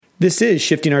This is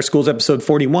Shifting Our Schools, episode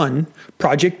 41,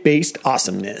 Project-Based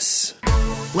Awesomeness.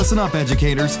 Listen up,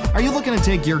 educators. Are you looking to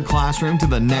take your classroom to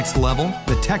the next level?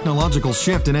 The technological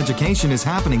shift in education is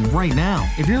happening right now.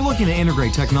 If you're looking to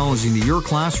integrate technology into your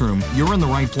classroom, you're in the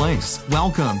right place.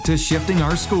 Welcome to Shifting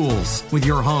Our Schools with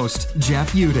your host,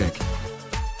 Jeff Udick.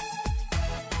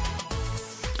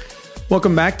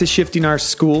 Welcome back to Shifting Our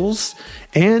Schools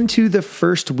and to the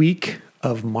first week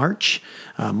of March.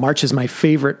 March is my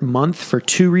favorite month for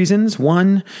two reasons.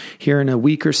 One, here in a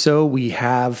week or so, we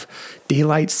have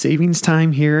daylight savings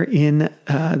time here in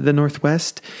the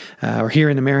Northwest, or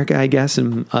here in America, I guess,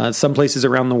 and some places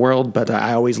around the world. But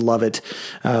I always love it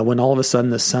when all of a sudden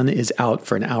the sun is out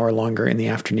for an hour longer in the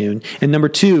afternoon. And number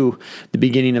two, the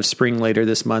beginning of spring later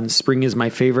this month. Spring is my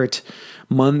favorite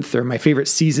month, or my favorite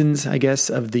seasons, I guess,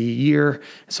 of the year.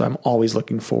 So I'm always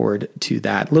looking forward to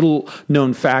that. Little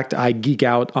known fact, I geek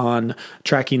out on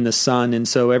tracking the sun. And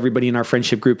so everybody in our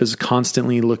friendship group is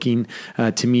constantly looking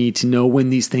to me to know when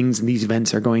these things and these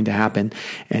events are going to happen.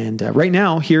 And right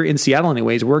now, here in Seattle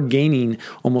anyways, we're gaining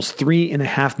almost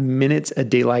 3.5 minutes of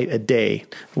daylight a day.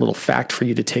 A little fact for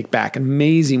you to take back.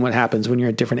 Amazing what happens when you're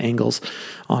at different angles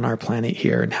on our planet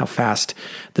here and how fast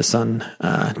the sun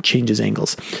changes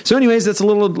angles. So anyways, that's a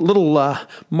little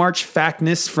March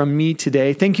factness from me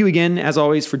today. Thank you again, as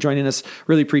always, for joining us.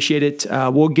 Really appreciate it.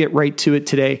 We'll get right to it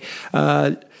today.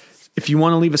 If you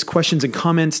want to leave us questions and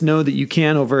comments, know that you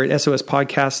can over at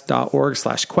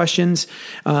sospodcast.org/questions,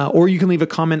 or you can leave a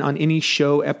comment on any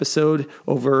show episode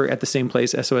over at the same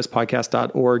place,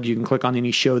 sospodcast.org. You can click on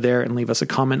any show there and leave us a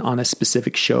comment on a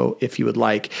specific show if you would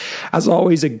like. As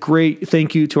always, a great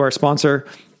thank you to our sponsor,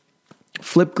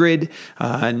 Flipgrid.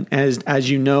 And as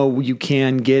you know, you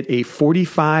can get a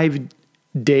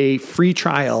 45-day free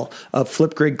trial of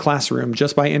Flipgrid Classroom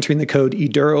just by entering the code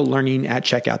Eduro Learning at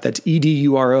checkout. That's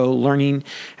EDURO Learning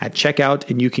at checkout,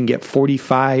 and you can get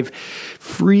 45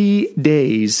 free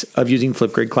days of using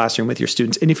Flipgrid Classroom with your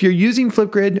students. And if you're using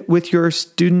Flipgrid with your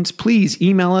students, please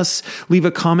email us, leave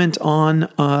a comment on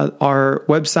our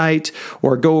website,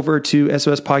 or go over to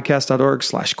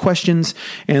sospodcast.org/questions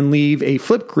and leave a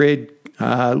Flipgrid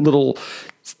little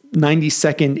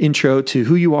 90-second intro to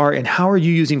who you are and how are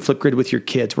you using Flipgrid with your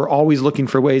kids. We're always looking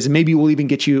for ways, and maybe we'll even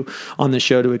get you on the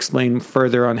show to explain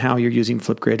further on how you're using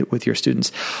Flipgrid with your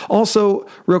students. Also,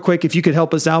 real quick, if you could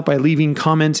help us out by leaving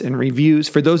comments and reviews.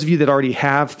 For those of you that already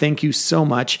have, thank you so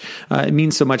much. It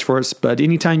means so much for us, but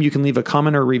anytime you can leave a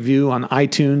comment or review on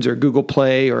iTunes or Google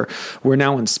Play, or we're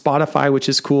now on Spotify, which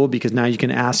is cool because now you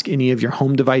can ask any of your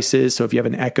home devices. So if you have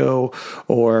an Echo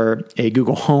or a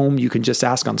Google Home, you can just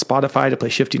ask on Spotify to play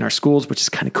Shifting Our Schools, which is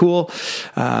kind of cool.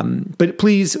 But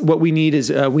please, what we need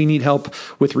is we need help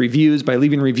with reviews by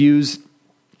leaving reviews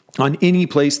on any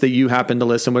place that you happen to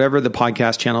listen, whatever the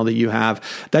podcast channel that you have.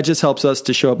 That just helps us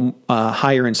to show up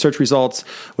higher in search results,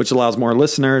 which allows more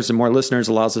listeners, and more listeners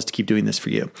allows us to keep doing this for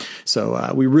you.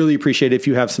 So we really appreciate it if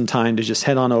you have some time to just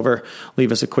head on over,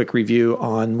 leave us a quick review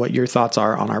on what your thoughts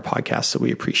are on our podcast. So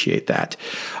we appreciate that.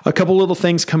 A couple little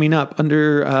things coming up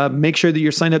under, make sure that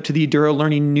you're signed up to the Eduro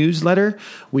Learning newsletter.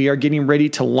 We are getting ready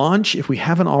to launch, if we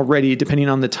haven't already, depending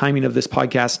on the timing of this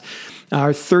podcast,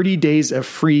 our 30 days of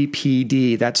free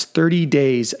PD. That's 30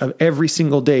 days of every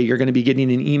single day. You're going to be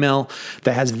getting an email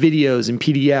that has videos and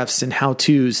PDFs and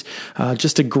how-tos.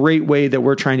 Just a great way that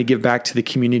we're trying to give back to the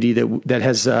community that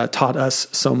has taught us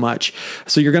so much.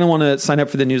 So you're going to want to sign up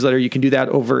for the newsletter. You can do that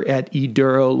over at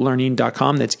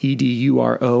edurolearning.com. That's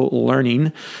EDURO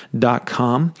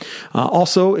learning.com.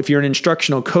 Also, if you're an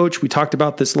instructional coach, we talked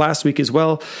about this last week as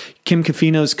well. Kim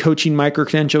Cafino's Coaching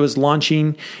Micro-Credential is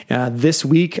launching this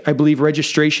week. I believe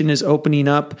registration is opening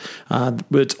up, but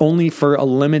it's only for a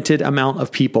limited amount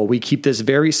of people. We keep this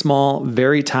very small,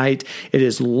 very tight. It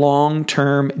is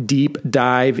long-term deep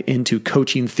dive into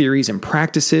coaching theories and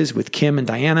practices with Kim and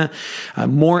Diana.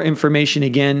 More information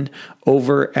again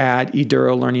over at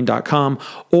edurolearning.com,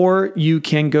 or you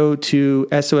can go to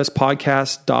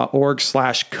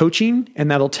sospodcast.org/coaching, and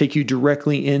that'll take you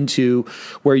directly into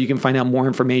where you can find out more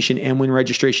information. And when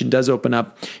registration does open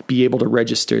up, be able to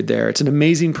register there. It's an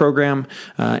amazing program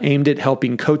aimed at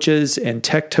helping coaches and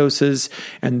tech TOSAs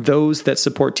and those that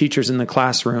support teachers in the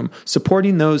classroom,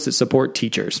 supporting those that support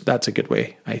teachers. That's a good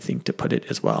way, I think, to put it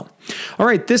as well. All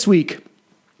right, this week,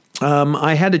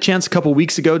 I had a chance a couple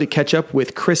weeks ago to catch up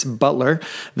with Chris Butler,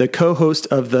 the co-host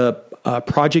of the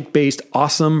Project Based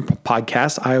Awesome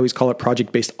podcast. I always call it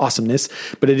Project Based Awesomeness,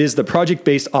 but it is the Project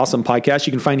Based Awesome podcast.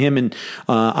 You can find him in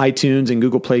iTunes and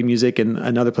Google Play Music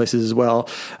and other places as well.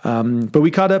 But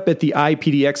we caught up at the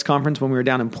IPDX conference when we were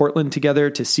down in Portland together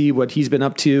to see what he's been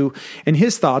up to and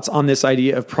his thoughts on this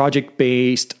idea of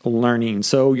project-based learning.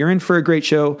 So you're in for a great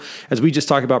show as we just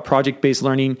talk about project-based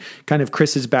learning, kind of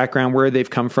Chris's background, where they've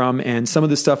come from, and some of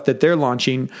the stuff that they're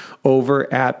launching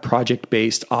over at Project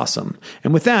Based Awesome.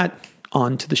 And with that,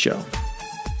 on to the show.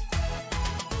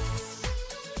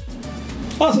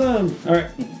 Awesome. All right.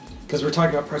 Because we're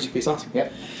talking about Project Based Awesome.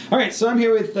 Yep. All right. So I'm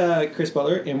here with Chris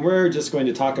Butler, and we're just going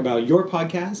to talk about your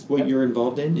podcast, what you're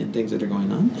involved in, and things that are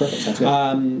going on. Perfect. Sounds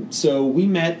good. So we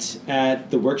met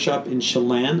at the workshop in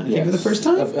Chelan, I think, for the first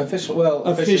time?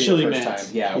 Officially met. First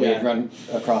time. Yeah, we had run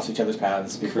across each other's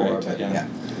paths before. Correct, but yeah.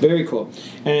 Very cool.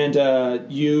 And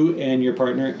you and your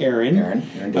partner, Aaron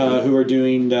who are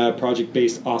doing Project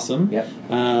Based Awesome. Yep.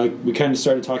 We kind of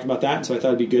started talking about that, so I thought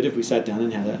it'd be good if we sat down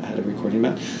and had a recording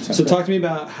about it. So talk to me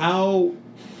about how...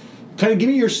 Kind of give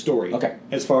me your story. Okay.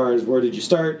 As far as where did you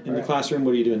start in the classroom?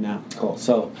 What are you doing now? Cool.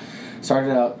 So,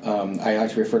 started out, I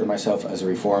like to refer to myself as a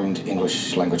reformed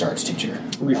English language arts teacher.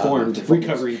 Recovering.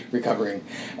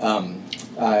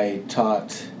 I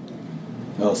taught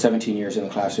 17 years in the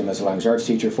classroom as a language arts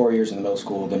teacher, 4 years in the middle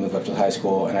school, then moved up to high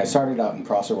school, and I started out in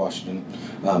Prosser, Washington,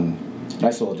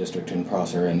 nice little district in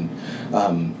Prosser, and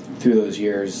through those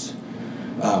years,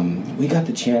 we got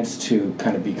the chance to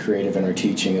kind of be creative in our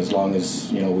teaching as long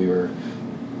as, we were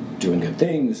doing good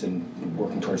things and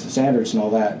working towards the standards and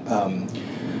all that.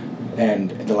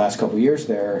 And the last couple of years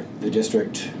there, the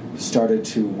district started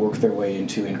to work their way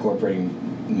into incorporating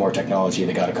more technology.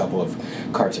 They got a couple of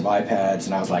carts of iPads,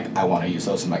 and I was like, I want to use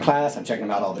those in my class. I'm checking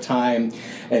them out all the time.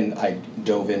 And I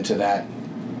dove into that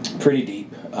pretty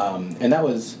deep. And that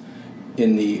was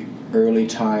in the early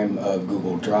time of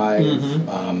Google Drive.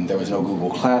 Mm-hmm. There was no Google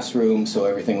Classroom, so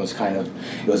everything was it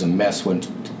was a mess when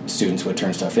students would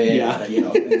turn stuff in. Yeah. You know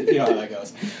how that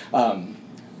goes.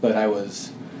 But I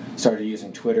started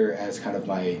using Twitter as kind of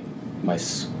my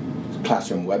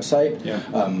classroom website. Yeah.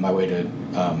 My way to,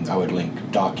 I would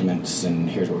link documents and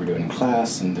here's what we're doing in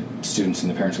class, and the students and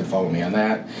the parents would follow me on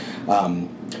that.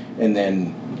 And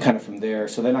then kind of from there,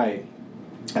 so then I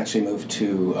actually moved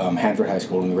to Hanford High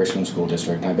School in the Richland School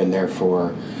District, and I've been there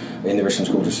in the Richland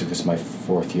School District. This is my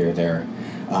 4th year there.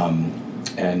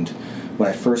 And when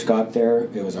I first got there,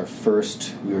 it was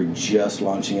we were just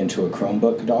launching into a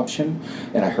Chromebook adoption,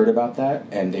 and I heard about that,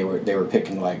 and they were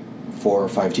picking like 4 or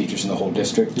 5 teachers in the whole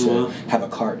district to have a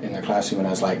cart in their classroom, and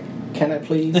I was like, can I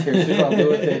please? Here's what I'll do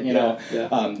with it,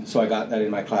 Yeah. So I got that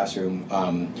in my classroom,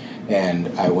 and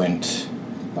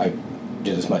I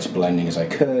did as much blending as I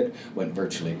could, went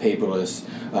virtually paperless,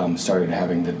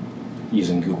 started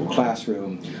using Google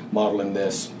Classroom, modeling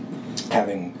this,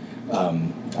 I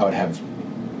would have,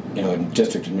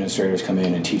 district administrators come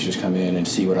in and teachers come in and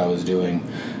see what I was doing,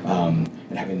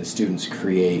 and having the students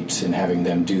create and having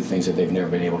them do things that they've never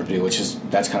been able to do,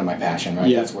 that's kind of my passion, right?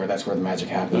 Yeah. That's where the magic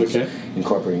happens,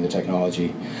 incorporating the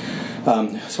technology.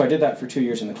 So I did that for 2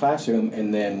 years in the classroom,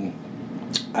 and then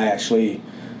I actually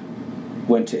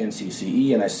went to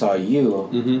NCCE, and I saw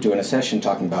you doing a session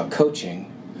talking about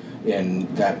coaching, and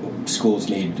that schools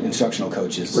need instructional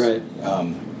coaches, right?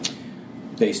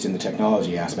 Based in the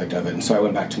technology aspect of it. And so I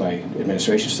went back to my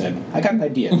administration and said, I got an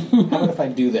idea. How about if I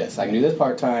do this? I can do this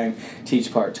part-time,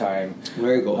 teach part-time.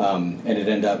 Very cool. And it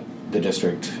the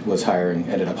district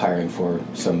ended up hiring for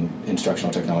some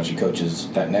instructional technology coaches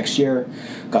that next year,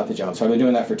 got the job. So I've been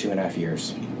doing that for 2.5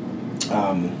 years.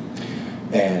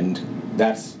 And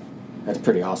that's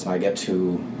pretty awesome. I get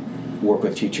to work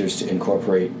with teachers to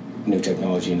incorporate new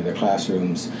technology into their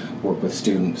classrooms, work with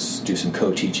students, do some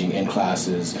co-teaching in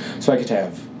classes. So I get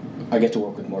to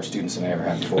work with more students than I ever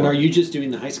have before. And are you just doing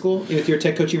the high school with your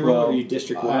tech coaching role, or are you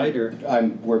district-wide?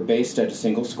 We're based at a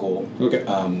single school. Okay.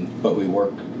 But we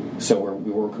work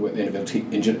with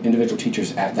individual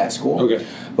teachers at that school. Okay.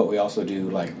 But we also do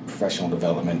like professional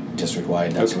development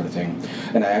district-wide, that sort of thing.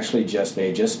 And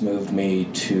they just moved me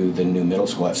to the new middle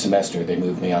school at Semester. They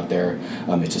moved me out there.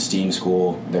 It's a STEAM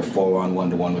school. They're full-on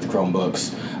one-to-one with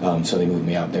Chromebooks. So they moved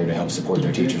me out there to help support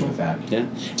their teachers with that. Yeah.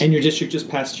 And your district just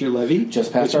passed your levy?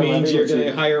 Just passed our levy. Which means you're going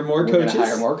to hire more coaches? We're going to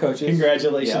hire more coaches.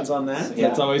 Congratulations on that. Yeah.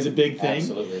 That's always a big thing.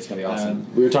 Absolutely. It's going to be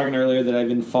awesome. We were talking earlier that I've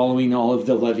been following all of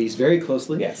the levies very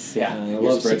closely. Yes. Yeah. I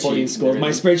love supporting schools. My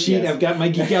spreadsheet, I've got my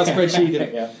Geek Out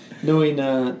spreadsheet. Yeah. knowing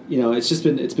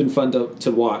it's been fun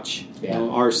to watch. Yeah.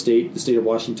 Our state, the state of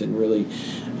Washington, really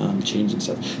changing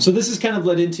stuff. So this has kind of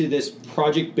led into this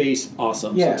project-based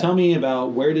awesome. Yeah. So tell me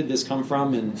about where did this come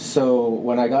from? And so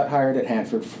when I got hired at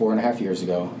Hanford 4.5 years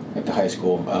ago at the high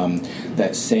school,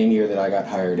 that same year that I got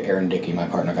hired, Aaron Dickey, my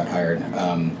partner, got hired,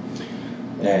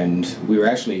 and we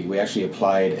actually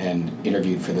applied and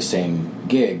interviewed for the same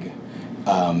gig,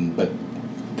 but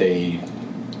they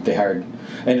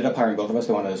ended up hiring both of us.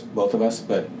 They wanted both of us,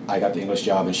 but I got the English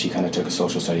job, and she kind of took a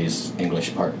social studies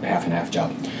English part, half and half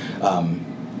job.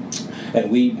 And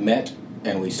we met,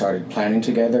 and we started planning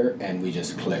together, and we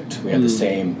just clicked. We had the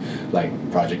same,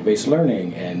 project-based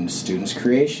learning, and students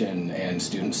creation, and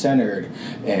student-centered,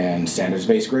 and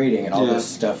standards-based grading, and all this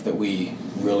stuff that we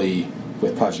really,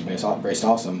 with project-based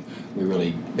awesome, we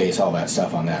really base all that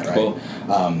stuff on that, right? Cool.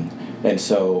 And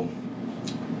so,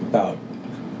 about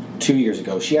 2 years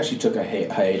ago, she actually took a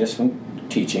hiatus from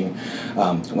teaching,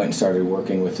 went and started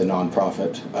working with a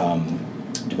nonprofit,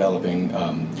 developing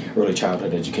early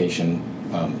childhood education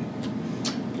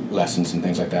lessons and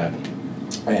things like that.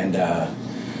 And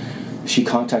she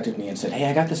contacted me and said, "Hey,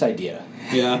 I got this idea."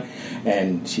 Yeah.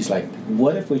 And she's like,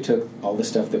 "What if we took all the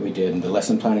stuff that we did and the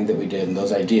lesson planning that we did and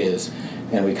those ideas,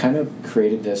 and we kind of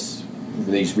created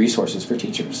these resources for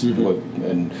teachers?"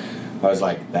 And I was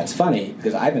like, "That's funny,"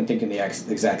 because I've been thinking the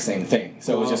exact same thing.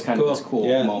 So it was just kind of this cool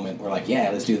moment. We're like, "Yeah,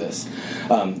 let's do this."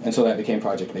 And so that became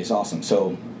Project-Based Awesome.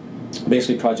 So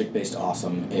basically, Project-Based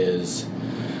Awesome is,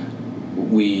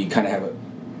 we kind of have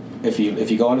if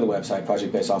you go onto the website,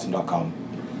 projectbasedawesome.com,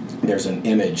 there's an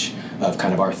image of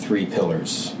kind of our 3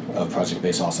 pillars of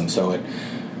Project-Based Awesome. So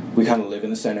we kind of live in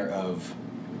the center of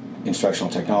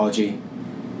instructional technology,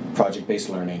 project-based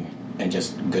learning, and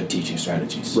just good teaching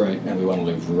strategies. Right. And we want to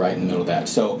live right in the middle of that.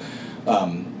 So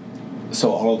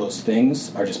all of those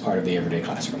things are just part of the everyday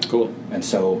classroom. Cool. And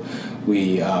so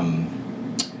we're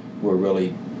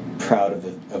really proud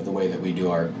of the way that we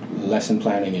do our lesson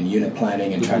planning and unit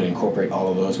planning and try to incorporate all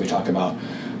of those. We talk about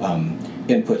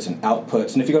inputs and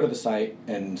outputs. And if you go to the site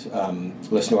and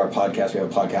listen to our podcast, we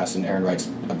have a podcast, and Aaron writes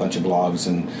a bunch of blogs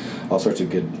and all sorts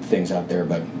of good things out there.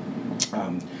 But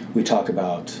we talk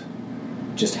about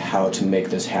just how to make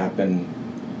this happen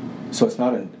so it's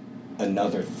not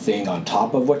another thing on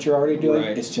top of what you're already doing.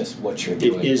 Right. It's just what you're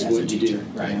doing. It is as what a teacher. you do.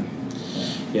 Right.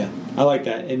 Yeah, I like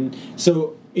that. And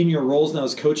so in your roles now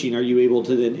as coaching, are you able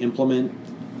to then implement,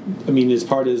 I mean, as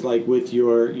part as like with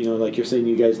your, like you're saying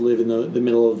you guys live in the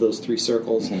middle of those 3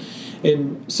 circles. Mm-hmm.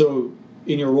 And so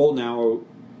in your role now,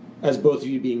 as both of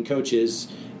you being coaches,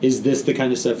 is this the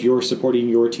kind of stuff you're supporting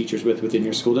your teachers with within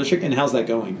your school district? And how's that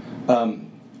going?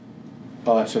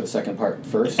 I'll answer the second part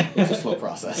first. It's a slow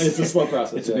process. It's a slow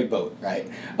process. It's a big boat, right?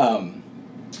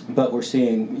 But we're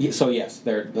seeing, so yes,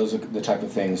 those are the type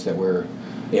of things that we're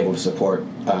able to support.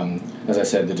 As I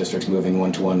said, the district's moving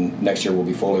 1-to-1. Next year we'll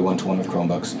be fully 1-to-1 with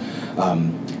Chromebooks.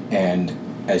 And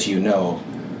as you know,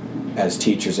 as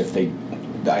teachers,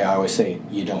 I always say,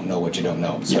 you don't know what you don't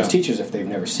know. So as teachers, if they've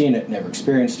never seen it, never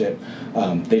experienced it,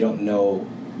 they don't know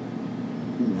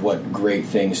what great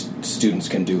things students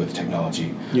can do with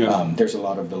technology. Yeah. There's a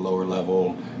lot of the lower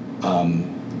level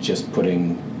just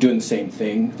doing the same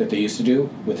thing that they used to do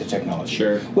with the technology.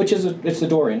 Sure. Which it's the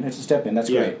door in, it's a step in, that's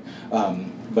great.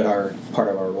 But part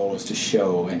of our role is to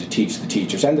show and to teach the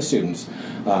teachers and the students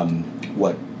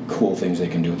what cool things they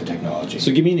can do with the technology.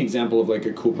 So give me an example of like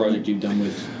a cool project you've done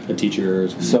with a teacher.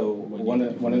 So one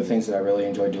of the things that I really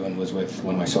enjoyed doing was with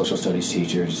one of my social studies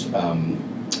teachers,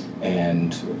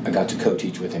 and I got to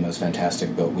co-teach with him. It was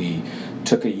fantastic. But we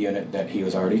took a unit that he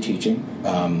was already teaching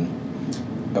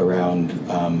around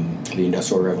the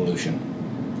Industrial Revolution,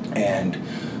 and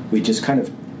we just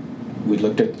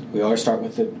we always start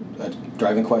with a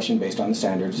driving question based on the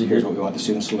standards. Mm-hmm. Here's what we want the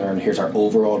students to learn. Here's our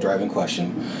overall driving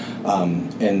question,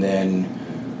 and then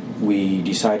we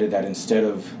decided that instead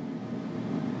of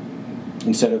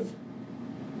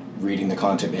reading the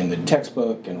content in the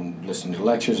textbook and listening to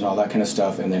lectures and all that kind of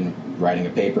stuff and then writing a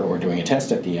paper or doing a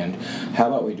test at the end, how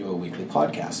about we do a weekly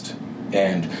podcast?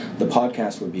 And the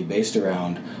podcast would be based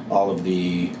around all of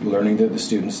the learning that the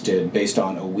students did based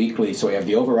on a weekly, so we have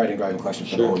the overriding driving question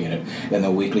for the whole unit, and the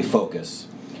weekly focus.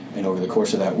 And over the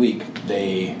course of that week,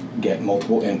 they get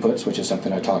multiple inputs, which is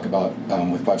something I talk about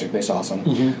with Project-Based Awesome.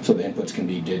 Mm-hmm. So the inputs can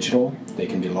be digital, they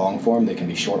can be long form, they can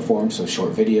be short form, so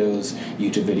short videos,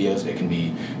 YouTube videos, it can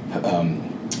be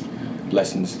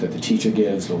lessons that the teacher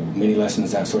gives, little mini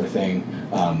lessons, that sort of thing,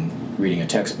 reading a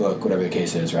textbook, whatever the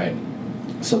case is, right?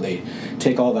 So they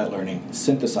take all that learning,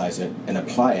 synthesize it, and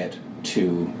apply it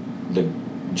to the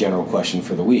general question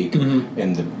for the week, mm-hmm.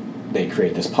 and they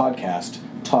create this podcast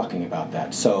talking about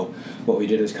that. So what we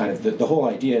did is kind of, the whole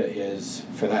idea is,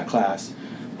 for that class,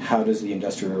 how does the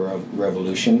Industrial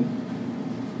Revolution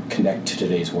connect to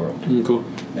today's world? Cool.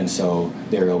 And so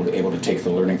they were able to take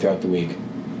the learning throughout the week,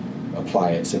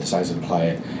 apply it, synthesize it, apply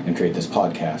it, and create this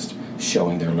podcast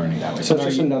showing their learning that way. So are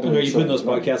you putting those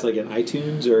podcasts like in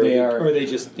iTunes, or are they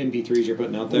just MP3s you're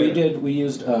putting out there? We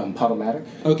used Podomatic.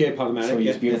 Okay, Podomatic. So we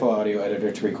used Beautiful Audio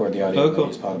Editor to record the audio. Cool. We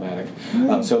used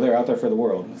Podomatic. So they're out there for the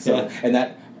world. So, and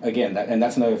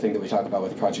that's another thing that we talk about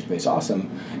with Project-Based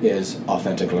Awesome is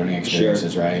authentic learning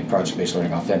experiences, right? Project-based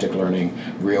learning, authentic learning,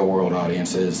 real-world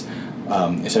audiences.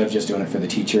 Instead of just doing it for the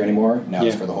teacher anymore, now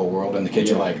it's for the whole world, and the kids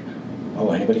are like,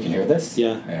 oh, anybody can hear this?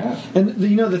 Yeah. And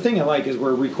the thing I like is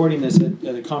we're recording this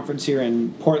at a conference here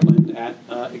in Portland at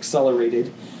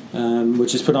Accelerated,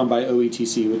 which is put on by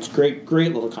OETC, which is great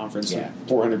little conference.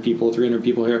 400 people, 300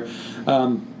 people here.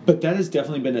 But that has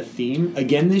definitely been a theme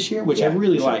again this year, which I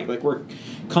really like. Like, we're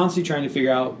constantly trying to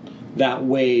figure out that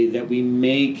way that we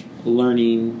make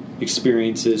learning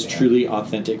experiences truly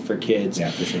authentic for kids.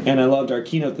 Yeah, for sure. And I loved our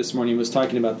keynote this morning was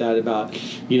talking about that, about,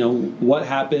 what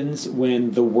happens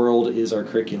when the world is our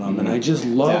curriculum. And I just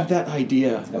love that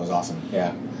idea. That was awesome.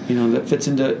 Yeah. That fits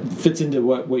into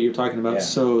what you're talking about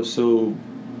so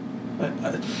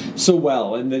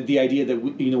well. And the idea that,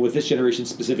 with this generation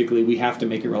specifically, we have to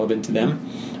make it relevant to them.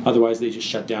 Otherwise, they just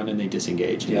shut down and they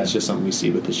disengage. And it's just something we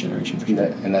see with this generation. For sure.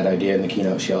 And that idea in the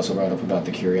keynote, she also brought up about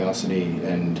the curiosity,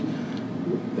 and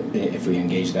if we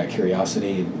engage that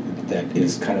curiosity, that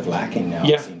is kind of lacking now,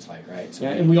 it seems like, right? So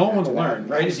and we all want to learn,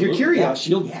 right? Absolutely. If you're curious,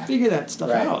 you'll figure that stuff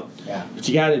out. Yeah. But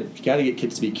you gotta get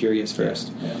kids to be curious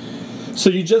first. Yeah. So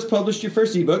you just published your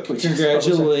first ebook.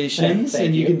 Congratulations. Thank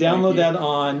and you can download that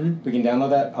on... We can download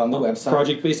that on the website.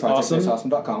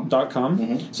 Projectbasedawesome.com.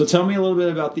 Mm-hmm. So tell me a little bit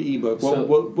about the ebook.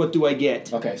 What do I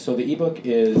get? Okay, so the ebook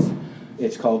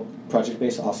it's called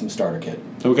Project-Based Awesome Starter Kit.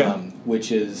 Okay.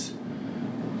 Which is,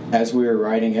 as we were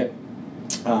writing it,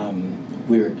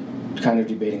 we were kind of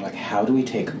debating, like, how do we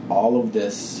take all of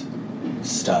this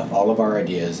stuff, all of our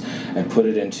ideas, and put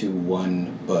it into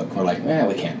one book? We're like,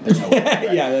 we can't. There's no way.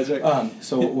 Right? Yeah, that's right.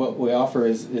 So what we offer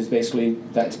is basically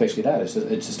that.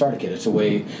 It's a starter kit. It's a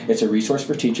way. It's a resource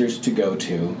for teachers to go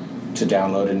to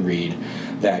download and read,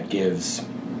 that gives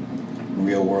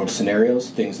real world scenarios,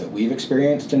 things that we've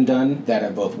experienced and done that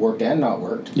have both worked and not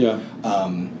worked. Yeah.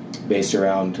 Based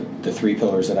around the 3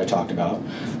 pillars that I talked about,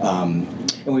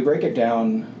 and we break it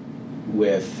down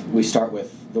we start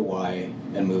with the why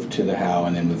and move to the how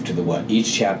and then move to the what.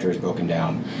 Each chapter is broken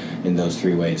down in those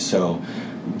 3 ways. So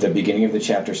the beginning of the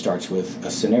chapter starts with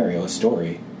a scenario, a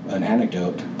story, an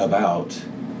anecdote about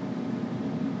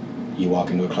you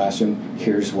walk into a classroom,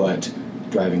 here's what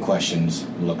driving questions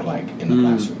look like in the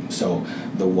classroom. So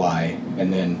the why,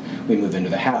 and then we move into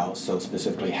the how. So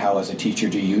specifically, how as a teacher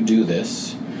do you do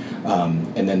this?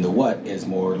 And then the what is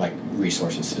more like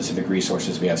resources, specific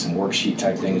resources. We have some worksheet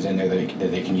type things in there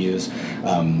that they can use.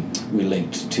 We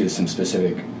linked to some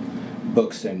specific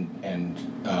books and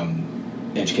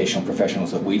educational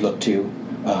professionals that we look to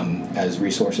as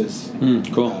resources.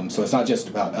 Cool. So it's not just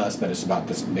about us, but it's about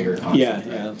this bigger concept.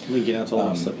 Yeah. Linking out to all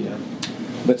that stuff,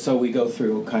 But so we go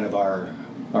through kind of our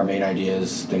main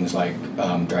ideas, things like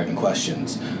driving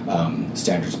questions,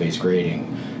 standards-based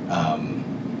grading,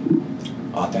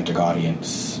 authentic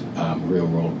audience,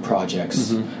 real-world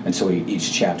projects, and so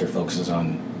each chapter focuses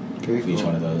on each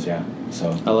one of those. Yeah,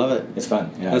 so I love it. It's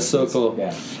fun. Yeah, That's so cool.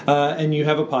 Yeah, and you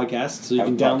have a podcast, so you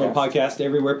can download podcast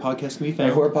everywhere podcasts can be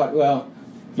found.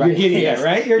 Right. You're getting there,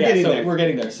 right? You're getting there. We're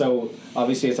getting there. So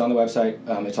obviously it's on the website.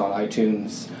 It's on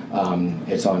iTunes.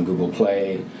 It's on Google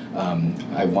Play.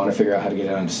 I want to figure out how to get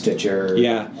it on Stitcher.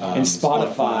 Yeah, and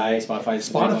Spotify.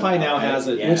 Spotify now has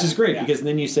it, which is great because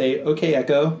then you say, "Okay,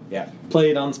 Echo,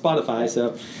 play it on Spotify."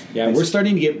 So, we're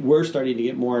starting to get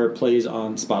more plays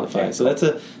on Spotify. So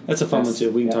that's a fun one too.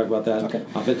 We can talk about that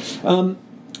often.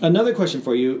 Another question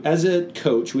for you: as a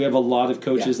coach, we have a lot of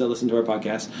coaches that listen to our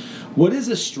podcast. What is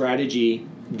a strategy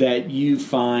that you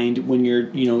find when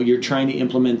you're trying to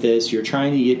implement this, you're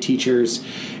trying to get teachers,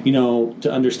 to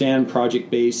understand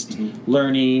project-based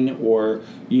learning or,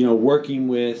 working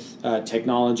with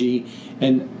technology,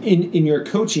 and in your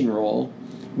coaching role,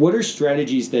 what are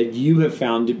strategies that you have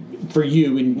found for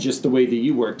you in just the way that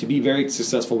you work to be very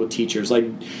successful with teachers? Like,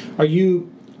 are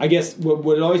you... I guess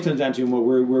what it always comes down to and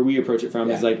where we approach it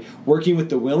from is like working with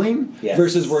the willing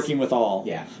versus working with all.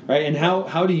 Yeah. Right? And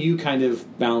how do you kind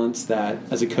of balance that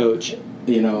as a coach?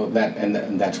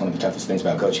 That's one of the toughest things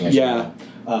about coaching.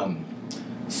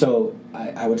 So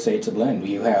I would say it's a blend.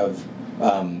 You have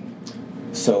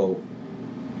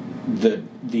the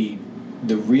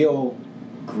real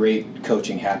great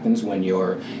coaching happens when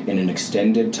you're in an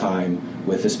extended time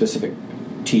with a specific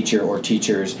teacher or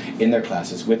teachers in their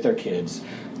classes with their kids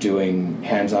doing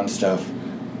hands-on stuff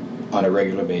on a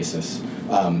regular basis.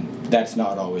 That's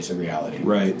not always a reality.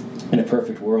 Right. In a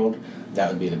perfect world, that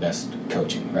would be the best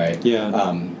coaching, right?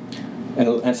 Yeah.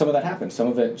 And some of that happens. Some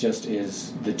of it just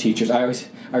is the teachers. I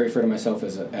refer to myself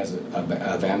as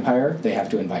a vampire. They have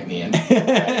to invite me in.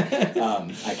 Right?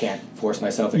 I can't force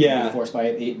myself. It can't be forced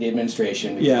by the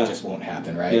administration because it just won't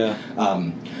happen, right? Yeah.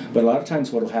 But a lot of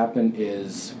times what will happen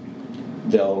is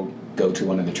they'll go to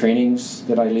one of the trainings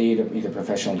that I lead, either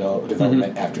professional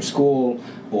development after school,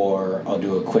 or I'll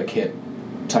do a quick hit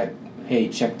type, hey,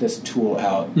 check this tool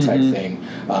out type thing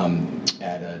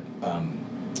at a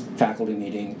faculty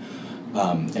meeting.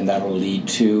 And that'll lead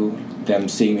to them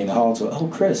seeing me in the hall and so, oh,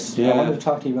 Chris, I wanted to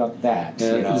talk to you about that.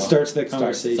 Yeah. You know, it starts the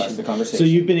conversation. Starts the conversation. So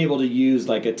you've been able to use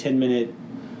like a 10-minute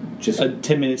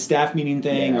staff meeting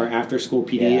thing or after school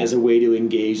PD as a way to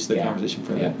engage the conversation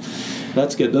further. Yeah.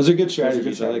 That's good. Those are good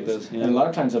strategies. I like those. Yeah. And a lot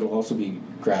of times it'll also be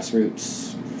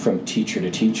grassroots from teacher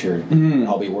to teacher.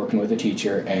 I'll be working with a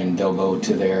teacher and they'll go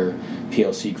to their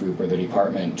PLC group or their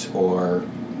department or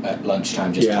at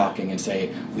lunchtime just talking and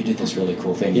say, we did this really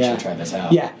cool thing, you should try this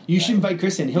out. Yeah, you should invite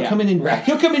Chris in. He'll come in and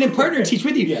he'll come in and partner and teach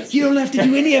with you. Yes. You don't have to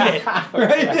do any of it.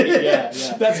 Right? Yeah.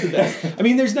 That's the best. I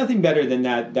mean, there's nothing better than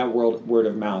that word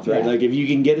of mouth, right? Like if you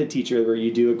can get a teacher where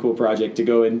you do a cool project to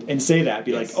go and say that,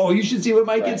 be like, oh, you should see what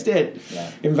my kids did.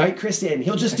 Yeah. Invite Chris in.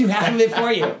 He'll just do half of it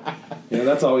for you. You know,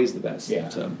 that's always the best. Yeah.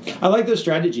 So I like those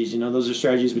strategies. You know, those are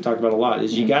strategies we talked about a lot,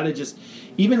 is you got to just,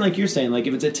 even like you're saying, like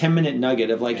if it's a 10-minute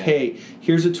nugget of like, hey,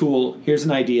 here's a tool, here's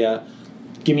an idea,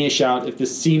 give me a shout if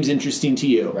this seems interesting to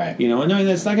you. Right. You know, and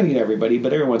that's not going to get everybody,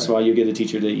 but every once in a while you get a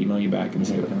teacher to email you back and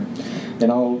say whatever.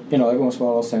 Then I'll, every once in a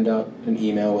while I'll send out an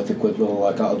email with a quick little,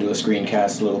 like I'll do a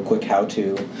screencast, a little quick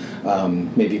how-to,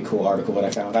 maybe a cool article that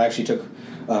I found. I actually took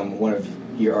one of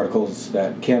your articles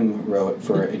that Kim wrote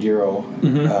for Eduro.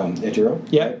 Eduro?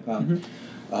 Yeah.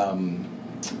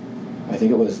 I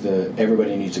think it was the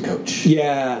Everybody Needs a Coach.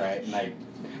 Yeah. Right. And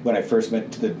when I first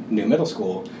went to the new middle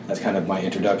school, that's kind of my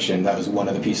introduction. That was one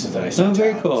of the pieces that I sent out. Oh,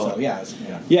 very cool. So,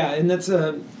 yeah, and that's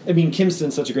I mean, Kim's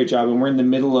done such a great job, and we're in the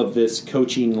middle of this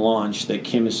coaching launch that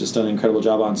Kim has just done an incredible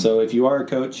job on. So if you are a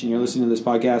coach and you're listening to this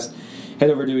podcast, head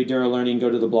over to Eduro Learning, go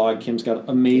to the blog. Kim's got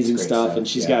amazing stuff, and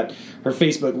she's got her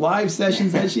Facebook Live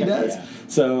sessions that she does.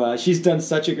 So she's done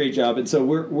such a great job, and so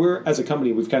we're as a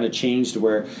company, we've kind of changed to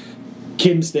where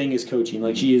Kim's thing is coaching.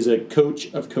 Like, she is a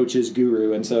coach of coaches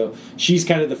guru, and so she's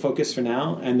kind of the focus for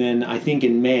now. And then I think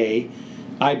in May,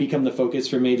 I become the focus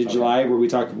for May to July, where we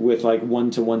talk with like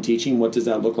one-to-one teaching. What does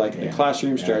that look like in the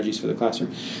classroom? Strategies for the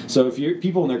classroom. So if you're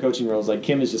people in their coaching roles, like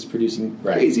Kim is just producing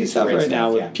crazy stuff right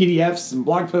now with PDFs and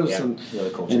blog posts and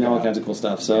really cool. And all kinds of cool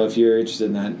stuff. So if you're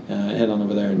interested in that, head on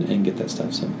over there and get that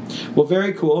stuff. So, well,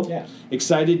 very cool. Yeah.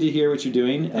 Excited to hear what you're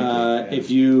doing.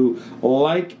 If you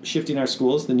like Shifting Our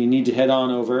Schools, then you need to head on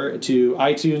over to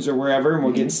iTunes or wherever, and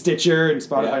we'll get Stitcher and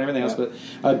Spotify and everything else.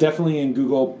 But definitely in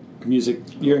Google Music,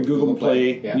 you're in Google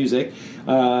Play Music,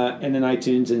 and then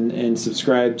iTunes, and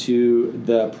subscribe to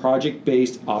the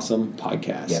Project-Based Awesome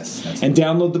podcast. Yes, and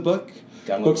download the book.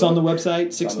 Books on the website,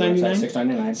 $6.99.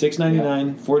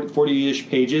 $6.99, 40-ish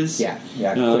pages.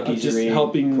 Just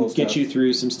helping get you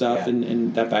through some stuff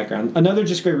and that background. Another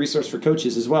just great resource for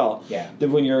coaches as well. That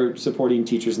when you're supporting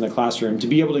teachers in the classroom, to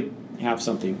be able to have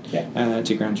something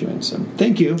to ground you in. So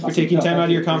thank you for taking time out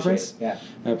of your conference.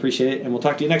 I appreciate it, and we'll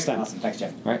talk to you next time. Awesome. Thanks,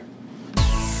 Jeff. All right.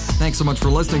 Thanks so much for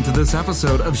listening to this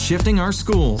episode of Shifting Our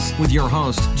Schools with your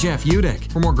host, Jeff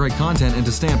Udick. For more great content and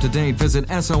to stay up to date, visit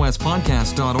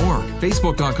sospodcast.org,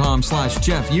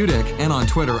 facebook.com/Jeff Udick, and on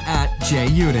Twitter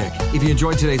 @JUdick. If you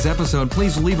enjoyed today's episode,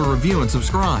 please leave a review and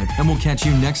subscribe, and we'll catch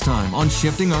you next time on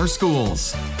Shifting Our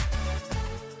Schools.